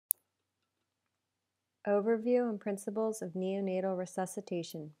Overview and Principles of Neonatal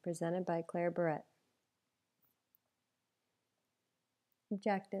Resuscitation, presented by Claire Barrett.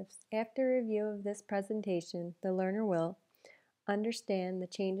 Objectives. After review of this presentation, the learner will understand the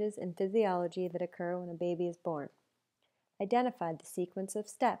changes in physiology that occur when a baby is born. Identify the sequence of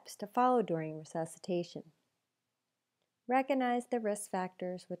steps to follow during resuscitation. Recognize the risk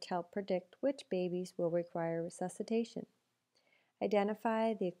factors which help predict which babies will require resuscitation.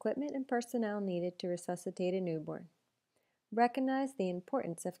 Identify the equipment and personnel needed to resuscitate a newborn. Recognize the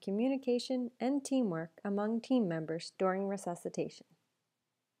importance of communication and teamwork among team members during resuscitation.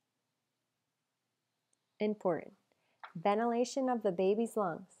 Important. Ventilation of the baby's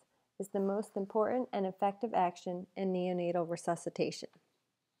lungs is the most important and effective action in neonatal resuscitation.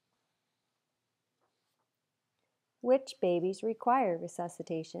 Which babies require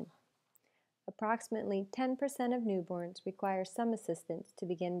resuscitation? Approximately 10% of newborns require some assistance to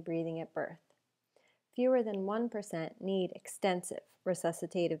begin breathing at birth. Fewer than 1% need extensive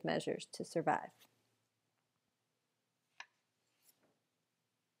resuscitative measures to survive.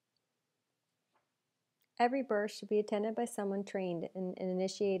 Every birth should be attended by someone trained in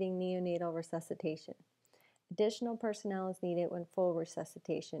initiating neonatal resuscitation. Additional personnel is needed when full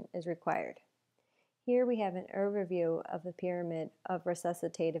resuscitation is required. Here we have an overview of the pyramid of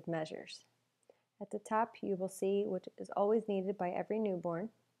resuscitative measures. At the top you will see what is always needed by every newborn.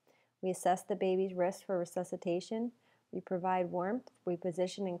 We assess the baby's risk for resuscitation. We provide warmth. We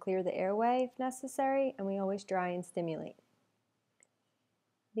position and clear the airway if necessary, and we always dry and stimulate.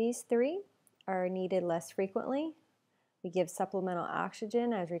 These three are needed less frequently. We give supplemental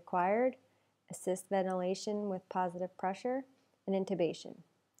oxygen as required, assist ventilation with positive pressure, and intubation.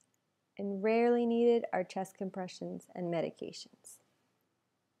 And rarely needed are chest compressions and medications.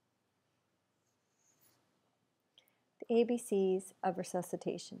 The ABCs of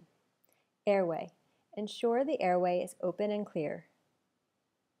resuscitation. Airway. Ensure the airway is open and clear.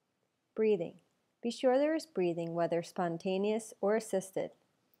 Breathing. Be sure there is breathing, whether spontaneous or assisted.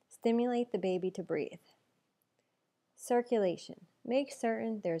 Stimulate the baby to breathe. Circulation. Make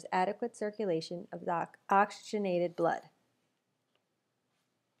certain there is adequate circulation of the oxygenated blood.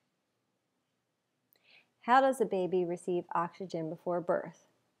 How does a baby receive oxygen before birth?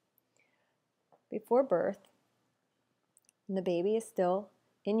 Before birth, when the baby is still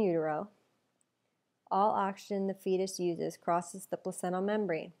in utero, all oxygen the fetus uses crosses the placental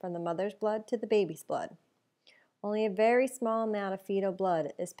membrane from the mother's blood to the baby's blood. Only a very small amount of fetal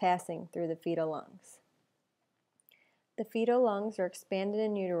blood is passing through the fetal lungs. The fetal lungs are expanded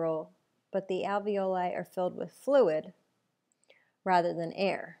in utero, but the alveoli are filled with fluid rather than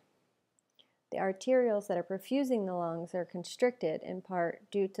air. The arterioles that are perfusing the lungs are constricted in part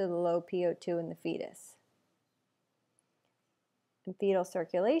due to the low PO2 in the fetus. In fetal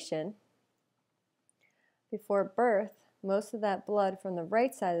circulation, before birth, most of that blood from the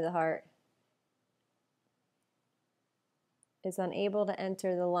right side of the heart is unable to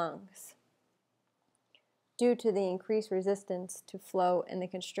enter the lungs due to the increased resistance to flow in the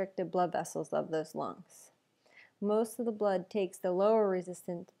constricted blood vessels of those lungs. Most of the blood takes the lower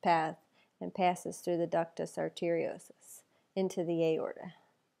resistant path and passes through the ductus arteriosus into the aorta.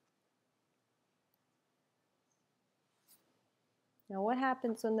 Now, what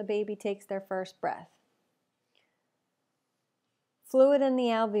happens when the baby takes their first breath? Fluid in the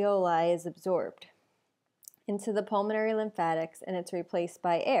alveoli is absorbed into the pulmonary lymphatics and it's replaced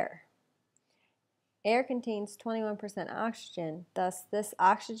by air. Air contains 21% oxygen, thus this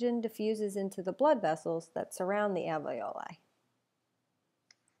oxygen diffuses into the blood vessels that surround the alveoli.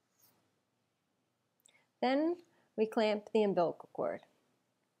 Then we clamp the umbilical cord.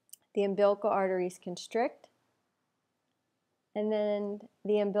 The umbilical arteries constrict, and then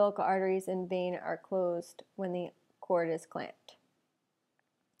the umbilical arteries and vein are closed when the cord is clamped.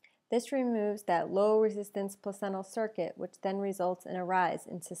 This removes that low resistance placental circuit, which then results in a rise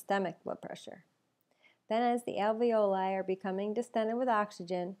in systemic blood pressure. Then as the alveoli are becoming distended with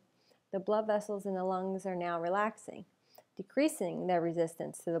oxygen, the blood vessels in the lungs are now relaxing, decreasing their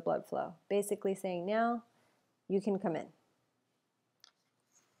resistance to the blood flow, basically saying now you can come in.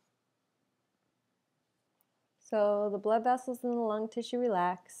 So the blood vessels in the lung tissue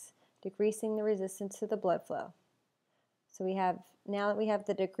relax, decreasing the resistance to the blood flow. So now that we have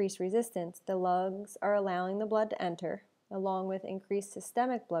the decreased resistance, the lungs are allowing the blood to enter. Along with increased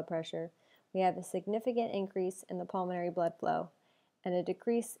systemic blood pressure, we have a significant increase in the pulmonary blood flow and a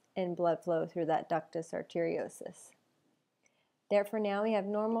decrease in blood flow through that ductus arteriosus. Therefore, now we have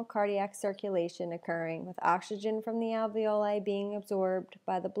normal cardiac circulation occurring with oxygen from the alveoli being absorbed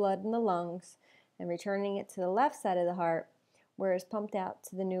by the blood in the lungs and returning it to the left side of the heart where it's pumped out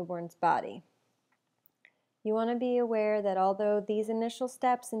to the newborn's body. You want to be aware that although these initial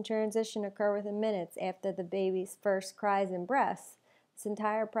steps in transition occur within minutes after the baby's first cries and breaths, this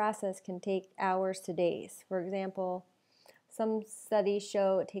entire process can take hours to days. For example, some studies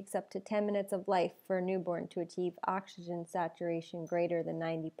show it takes up to 10 minutes of life for a newborn to achieve oxygen saturation greater than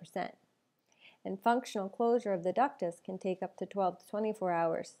 90%. And functional closure of the ductus can take up to 12 to 24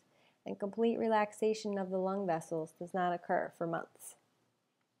 hours, and complete relaxation of the lung vessels does not occur for months.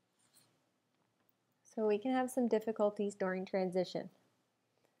 So we can have some difficulties during transition.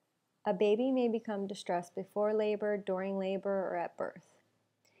 A baby may become distressed before labor, during labor, or at birth.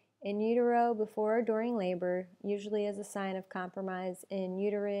 In utero, before or during labor, usually as a sign of compromise in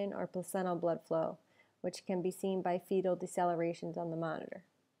uterine or placental blood flow, which can be seen by fetal decelerations on the monitor.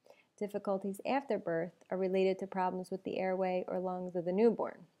 Difficulties after birth are related to problems with the airway or lungs of the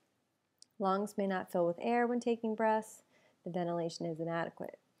newborn. Lungs may not fill with air when taking breaths. The ventilation is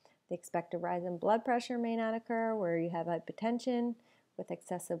inadequate. The expected rise in blood pressure may not occur where you have hypotension with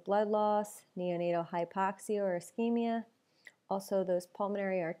excessive blood loss, neonatal hypoxia or ischemia. Also, those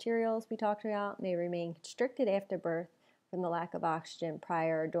pulmonary arterioles we talked about may remain constricted after birth from the lack of oxygen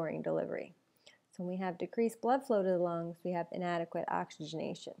prior or during delivery. So when we have decreased blood flow to the lungs, we have inadequate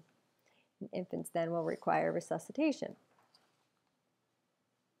oxygenation. Infants then will require resuscitation.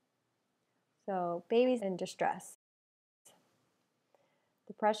 So babies in distress.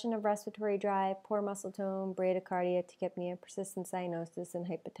 Depression of respiratory drive, poor muscle tone, bradycardia, tachypnea, persistent cyanosis, and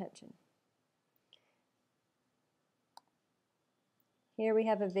hypotension. Here we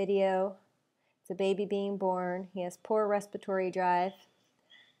have a video. It's a baby being born. He has poor respiratory drive,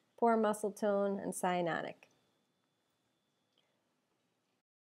 poor muscle tone, and cyanotic.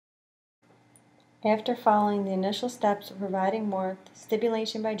 After following the initial steps of providing warmth,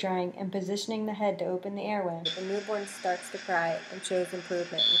 stimulation by drying, and positioning the head to open the airway, the newborn starts to cry and shows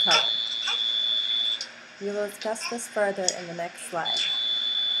improvement in color. We will discuss this further in the next slide.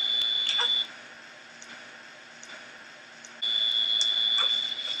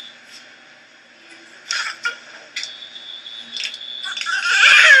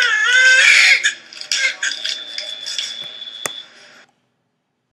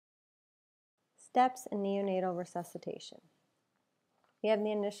 Steps in neonatal resuscitation. We have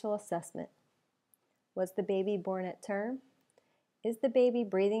the initial assessment. Was the baby born at term? Is the baby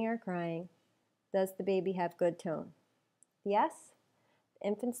breathing or crying? Does the baby have good tone? Yes, the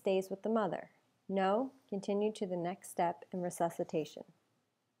infant stays with the mother. No, continue to the next step in resuscitation.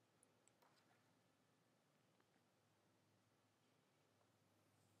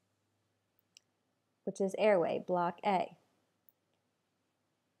 Which is airway, block A.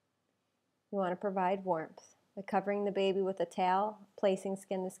 You want to provide warmth by covering the baby with a towel, placing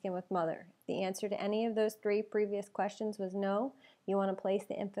skin to skin with mother. If the answer to any of those three previous questions was no, you want to place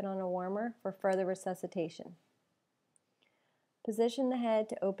the infant on a warmer for further resuscitation. Position the head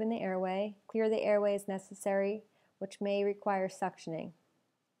to open the airway. Clear the airway as necessary, which may require suctioning.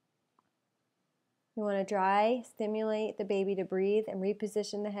 You want to dry, stimulate the baby to breathe, and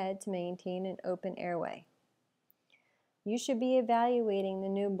reposition the head to maintain an open airway. You should be evaluating the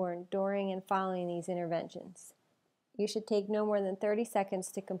newborn during and following these interventions. You should take no more than 30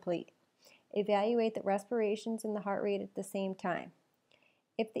 seconds to complete. Evaluate the respirations and the heart rate at the same time.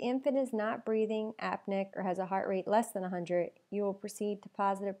 If the infant is not breathing, apneic, or has a heart rate less than 100, you will proceed to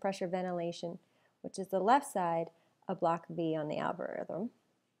positive pressure ventilation, which is the left side of block B on the algorithm.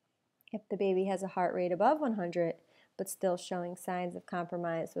 If the baby has a heart rate above 100, but still showing signs of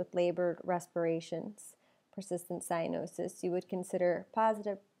compromise with labored respirations, persistent cyanosis, you would consider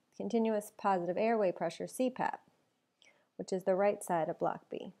continuous positive airway pressure, CPAP, which is the right side of block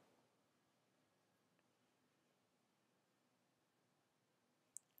B.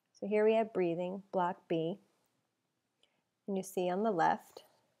 So here we have breathing, block B, and you see on the left,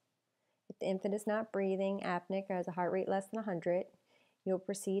 if the infant is not breathing, apneic, or has a heart rate less than 100, you'll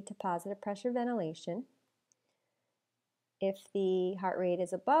proceed to positive pressure ventilation. If the heart rate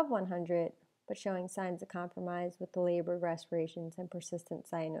is above 100, but showing signs of compromise with the labored respirations and persistent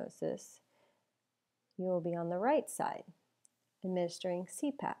cyanosis, you will be on the right side, administering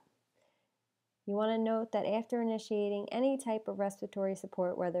CPAP. You want to note that after initiating any type of respiratory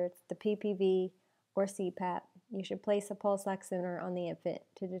support, whether it's the PPV or CPAP, you should place a pulse oximeter on the infant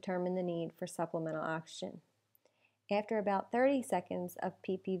to determine the need for supplemental oxygen. After about 30 seconds of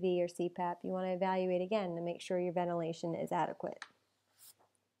PPV or CPAP, you want to evaluate again to make sure your ventilation is adequate.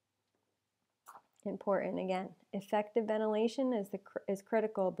 Important again, effective ventilation is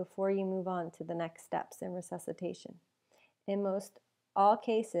critical before you move on to the next steps in resuscitation. In most all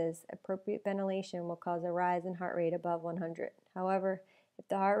cases, appropriate ventilation will cause a rise in heart rate above 100. However, If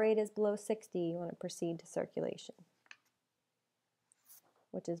the heart rate is below 60, you want to proceed to circulation,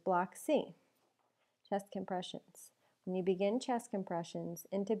 which is block C, chest compressions. When you begin chest compressions,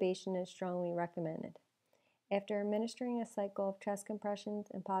 intubation is strongly recommended. After administering a cycle of chest compressions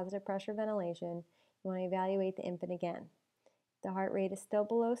and positive pressure ventilation, you want to evaluate the infant again. If the heart rate is still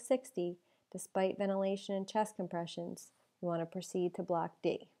below 60, despite ventilation and chest compressions, you want to proceed to block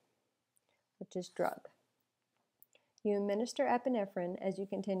D, which is drug. You administer epinephrine as you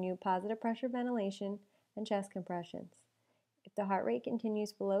continue positive pressure ventilation and chest compressions. If the heart rate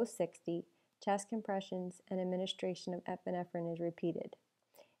continues below 60, chest compressions and administration of epinephrine is repeated.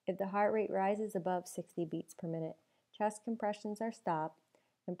 If the heart rate rises above 60 beats per minute, chest compressions are stopped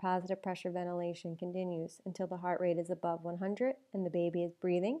and positive pressure ventilation continues until the heart rate is above 100 and the baby is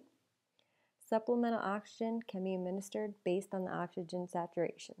breathing. Supplemental oxygen can be administered based on the oxygen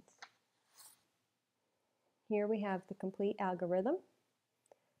saturations. Here we have the complete algorithm.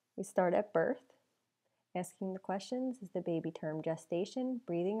 We start at birth, asking the questions, is the baby term gestation,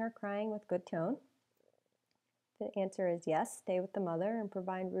 breathing or crying with good tone? If the answer is yes, stay with the mother and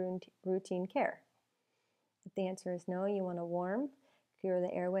provide routine care. If the answer is no, you want to warm, cure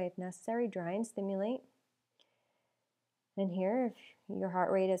the airway if necessary, dry and stimulate. And here, if your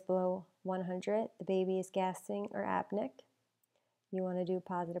heart rate is below 100, the baby is gasping or apneic, you want to do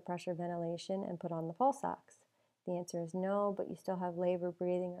positive pressure ventilation and put on the pulse ox. If the answer is no, but you still have labor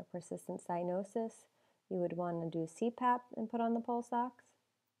breathing or persistent cyanosis, you would want to do CPAP and put on the pulse ox.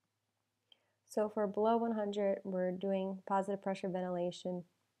 So for below 100, we're doing positive pressure ventilation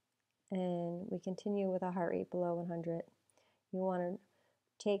and we continue with a heart rate below 100. You want to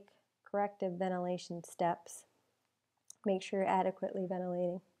take corrective ventilation steps. Make sure you're adequately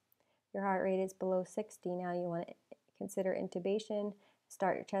ventilating. Your heart rate is below 60. Now you want to consider intubation,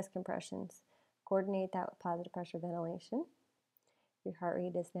 start your chest compressions. Coordinate that with positive pressure ventilation. Your heart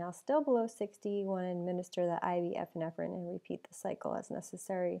rate is now still below 60. You want to administer the IV epinephrine and repeat the cycle as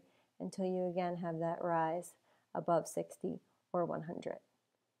necessary until you again have that rise above 60 or 100.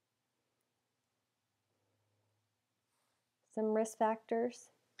 Some risk factors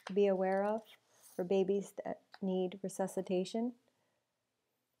to be aware of for babies that need resuscitation.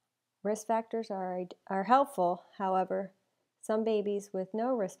 Risk factors are helpful, however, some babies with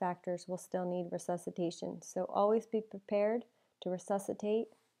no risk factors will still need resuscitation, so always be prepared to resuscitate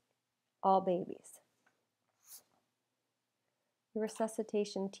all babies. The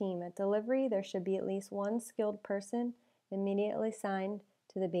resuscitation team. At delivery, there should be at least one skilled person immediately assigned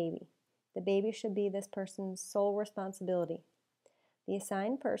to the baby. The baby should be this person's sole responsibility. The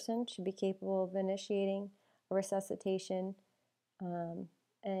assigned person should be capable of initiating a resuscitation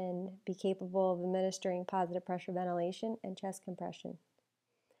and be capable of administering positive pressure ventilation and chest compression.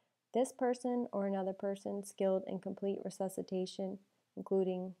 This person or another person skilled in complete resuscitation,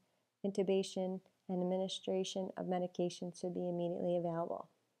 including intubation and administration of medication, should be immediately available.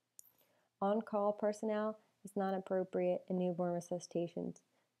 On-call personnel is not appropriate in newborn resuscitations.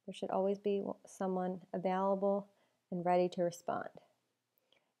 There should always be someone available and ready to respond.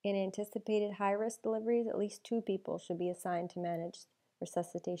 In anticipated high-risk deliveries, at least 2 people should be assigned to manage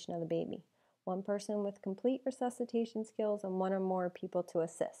resuscitation of the baby. 1 person with complete resuscitation skills and 1 or more people to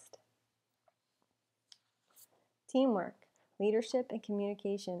assist. Teamwork, leadership, and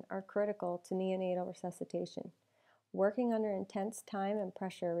communication are critical to neonatal resuscitation. Working under intense time and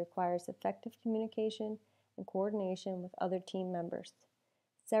pressure requires effective communication and coordination with other team members.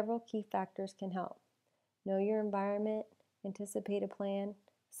 Several key factors can help. Know your environment, anticipate a plan,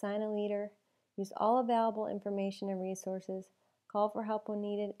 assign a leader, use all available information and resources, call for help when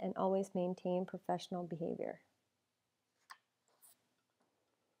needed, and always maintain professional behavior.